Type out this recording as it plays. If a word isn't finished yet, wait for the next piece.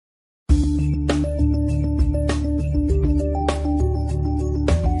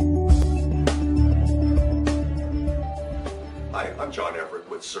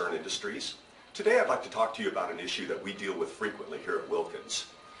with Zurn Industries. Today I'd like to talk to you about an issue that we deal with frequently here at Wilkins,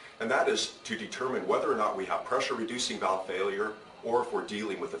 and that is to determine whether or not we have pressure reducing valve failure or if we're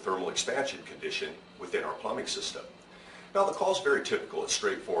dealing with a thermal expansion condition within our plumbing system. Now the call is very typical, it's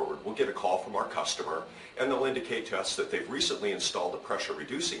straightforward. We'll get a call from our customer and they'll indicate to us that they've recently installed a pressure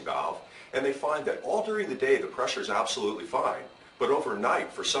reducing valve and they find that all during the day the pressure is absolutely fine, but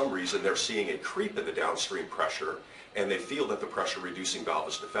overnight for some reason they're seeing a creep in the downstream pressure and they feel that the pressure reducing valve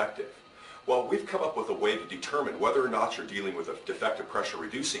is defective. Well, we've come up with a way to determine whether or not you're dealing with a defective pressure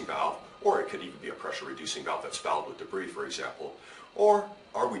reducing valve, or it could even be a pressure reducing valve that's fouled with debris, for example, or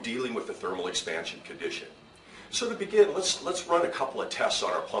are we dealing with a thermal expansion condition? So to begin, let's run a couple of tests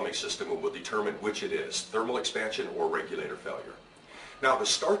on our plumbing system and we'll determine which it is, thermal expansion or regulator failure. Now to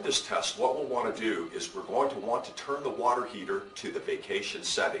start this test, what we'll want to do is we're going to want to turn the water heater to the vacation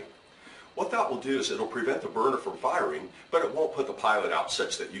setting. What that will do is it'll prevent the burner from firing, but it won't put the pilot out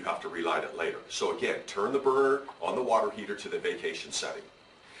such that you have to relight it later. So again, turn the burner on the water heater to the vacation setting.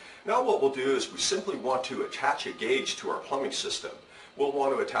 Now what we'll do is we simply want to attach a gauge to our plumbing system. We'll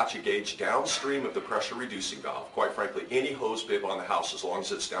want to attach a gauge downstream of the pressure reducing valve. Quite frankly, any hose bib on the house, as long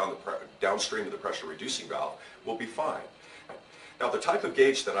as it's downstream of the pressure reducing valve, will be fine. Now the type of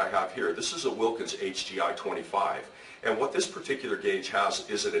gauge that I have here, this is a Wilkins HGI 25. And what this particular gauge has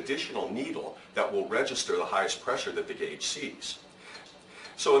is an additional needle that will register the highest pressure that the gauge sees.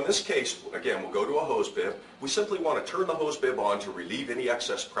 So in this case, again, we'll go to a hose bib. We simply want to turn the hose bib on to relieve any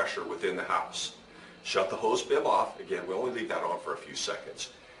excess pressure within the house. Shut the hose bib off. Again, we only leave that on for a few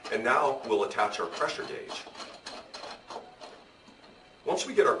seconds. And now we'll attach our pressure gauge. Once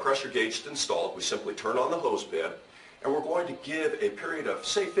we get our pressure gauge installed, we simply turn on the hose bib, and we're going to give a period of,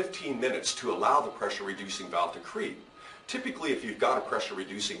 say, 15 minutes to allow the pressure reducing valve to creep. Typically, if you've got a pressure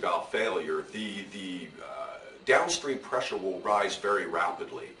reducing valve failure, the downstream pressure will rise very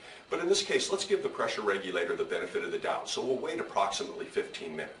rapidly. But in this case, let's give the pressure regulator the benefit of the doubt. So we'll wait approximately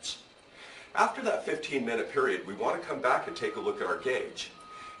 15 minutes. After that 15-minute period, we want to come back and take a look at our gauge.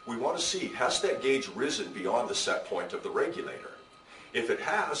 We want to see, has that gauge risen beyond the set point of the regulator? If it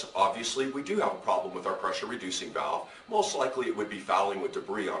has, obviously we do have a problem with our pressure reducing valve. Most likely it would be fouling with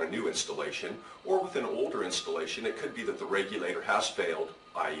debris on a new installation, or with an older installation it could be that the regulator has failed,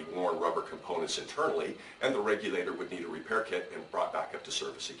 i.e. worn rubber components internally, and the regulator would need a repair kit and brought back up to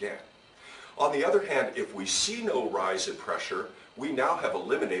service again. On the other hand, if we see no rise in pressure, we now have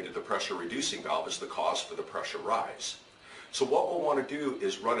eliminated the pressure reducing valve as the cause for the pressure rise. So what we'll want to do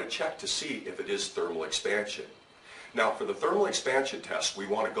is run a check to see if it is thermal expansion. Now for the thermal expansion test, we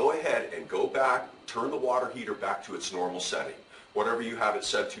want to go ahead and go back, turn the water heater back to its normal setting. Whatever you have it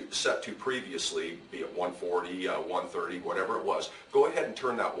set to previously, be it 140, 130, whatever it was, go ahead and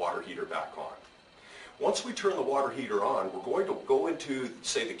turn that water heater back on. Once we turn the water heater on, we're going to go into,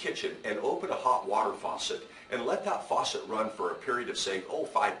 say, the kitchen and open a hot water faucet and let that faucet run for a period of, say,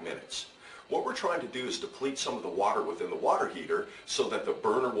 5 minutes. What we're trying to do is deplete some of the water within the water heater so that the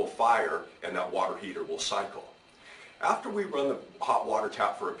burner will fire and that water heater will cycle. After we run the hot water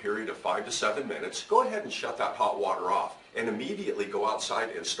tap for a period of 5 to 7 minutes, go ahead and shut that hot water off and immediately go outside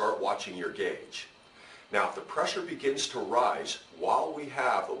and start watching your gauge. Now if the pressure begins to rise while we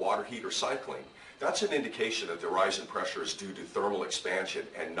have the water heater cycling, that's an indication that the rise in pressure is due to thermal expansion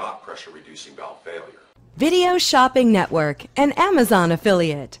and not pressure reducing valve failure. Video Shopping Network, an Amazon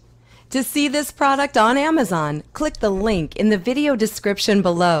affiliate. To see this product on Amazon, click the link in the video description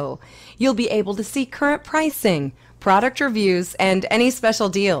below. You'll be able to see current pricing, product reviews, and any special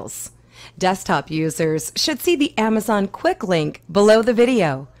deals. Desktop users should see the Amazon quick link below the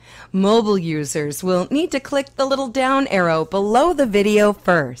video. Mobile users will need to click the little down arrow below the video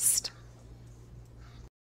first.